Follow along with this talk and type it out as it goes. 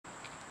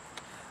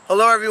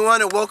Hello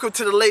everyone and welcome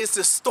to the latest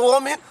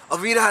installment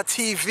of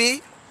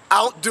E.TV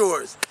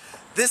Outdoors.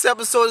 This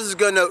episode is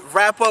going to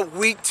wrap up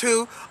week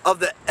 2 of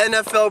the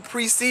NFL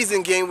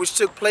preseason game which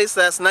took place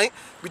last night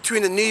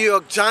between the New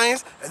York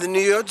Giants and the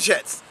New York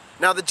Jets.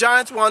 Now the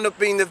Giants wound up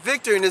being the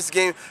victor in this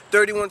game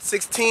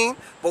 31-16,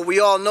 but we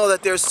all know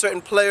that there are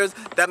certain players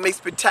that make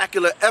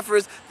spectacular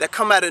efforts that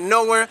come out of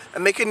nowhere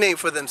and make a name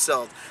for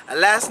themselves. And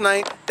last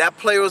night, that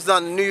player was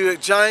on the New York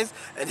Giants,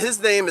 and his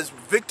name is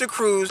Victor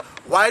Cruz,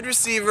 wide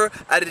receiver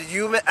out of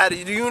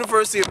the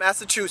University of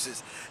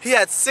Massachusetts. He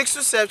had 6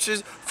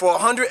 receptions for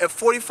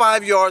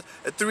 145 yards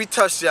and 3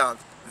 touchdowns.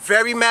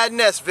 Very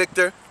Madden-esque,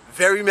 Victor.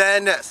 Very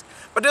Madden-esque.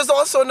 But there's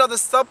also another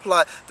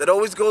subplot that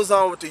always goes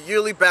on with the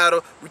yearly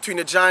battle between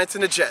the Giants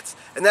and the Jets,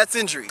 and that's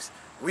injuries.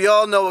 We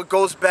all know it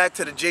goes back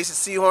to the Jason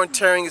Sehorn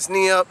tearing his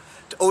knee up,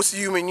 to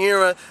Osi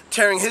Umenyiora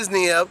tearing his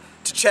knee up,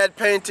 to Chad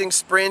Pennington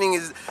spraining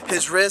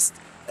his wrist.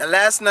 And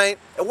last night,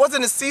 it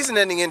wasn't a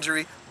season-ending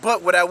injury,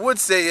 but what I would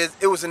say is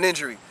it was an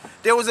injury.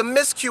 There was a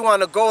miscue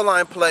on a goal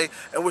line play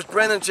in which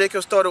Brandon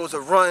Jacobs thought it was a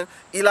run.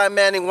 Eli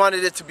Manning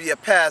wanted it to be a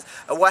pass.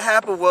 And what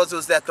happened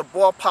was that the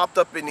ball popped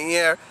up in the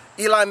air.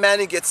 Eli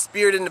Manning gets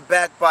speared in the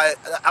back by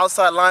an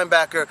outside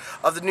linebacker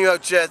of the New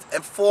York Jets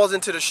and falls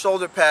into the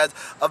shoulder pads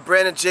of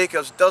Brandon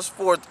Jacobs, thus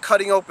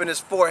cutting open his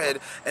forehead,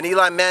 and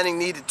Eli Manning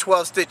needed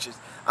 12 stitches.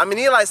 I mean,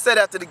 Eli said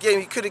after the game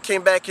he could have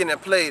came back in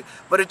and played,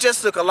 but it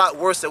just looked a lot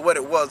worse than what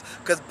it was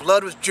because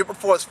blood was dripping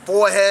from his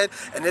forehead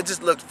and it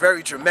just looked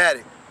very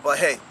dramatic. But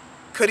hey,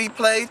 could he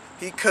play?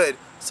 He could,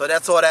 so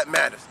that's all that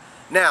matters.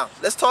 Now,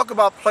 let's talk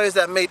about players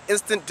that made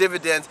instant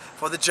dividends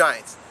for the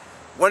Giants.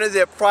 One of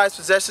their prized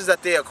possessions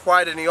that they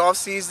acquired in the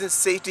offseason,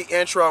 safety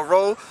Antrel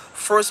Rolle,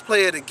 first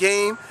play of the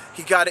game,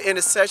 he got an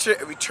interception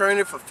and returned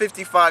it for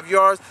 55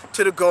 yards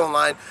to the goal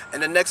line,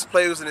 and the next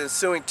play was an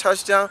ensuing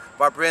touchdown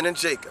by Brandon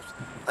Jacobs.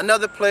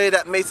 Another player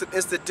that made some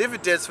instant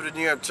dividends for the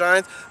New York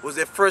Giants was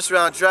their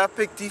first-round draft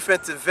pick,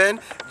 defensive end,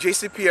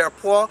 Jason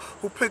Pierre-Paul,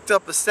 who picked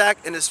up a sack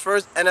in his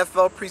first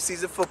NFL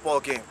preseason football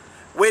game.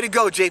 Way to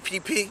go,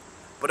 JPP.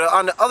 But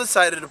on the other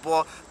side of the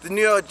ball, the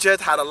New York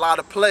Jets had a lot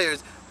of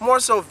players, more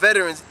so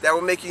veterans, that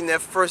were making their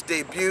first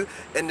debut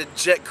in the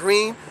Jet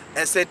Green,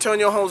 and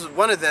Santonio Holmes was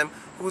one of them,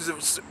 who's the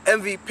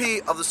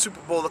MVP of the Super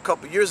Bowl a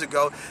couple years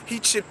ago. He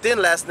chipped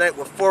in last night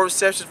with 4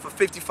 receptions for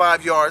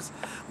 55 yards.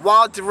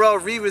 While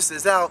Darrelle Revis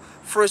is out,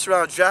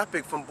 first-round draft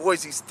pick from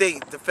Boise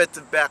State,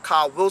 defensive back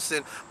Kyle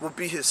Wilson will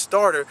be his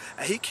starter,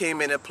 and he came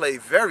in and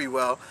played very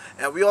well.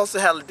 And we also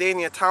had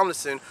LaDainian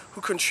Tomlinson,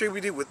 who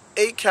contributed with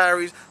 8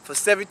 carries for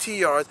 17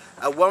 yards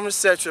and 1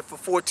 reception for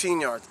 14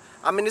 yards.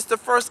 I mean, it's the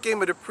first game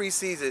of the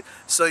preseason,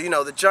 so, you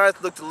know, the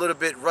Giants looked a little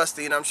bit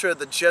rusty, and I'm sure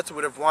the Jets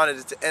would have wanted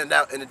it to end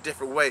out in a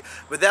different way.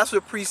 But that's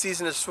what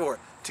preseason is for,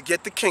 to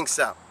get the kinks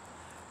out.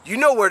 You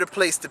know where the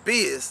place to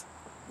be is.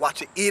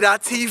 Watching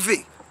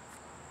E.TV.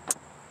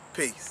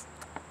 Peace.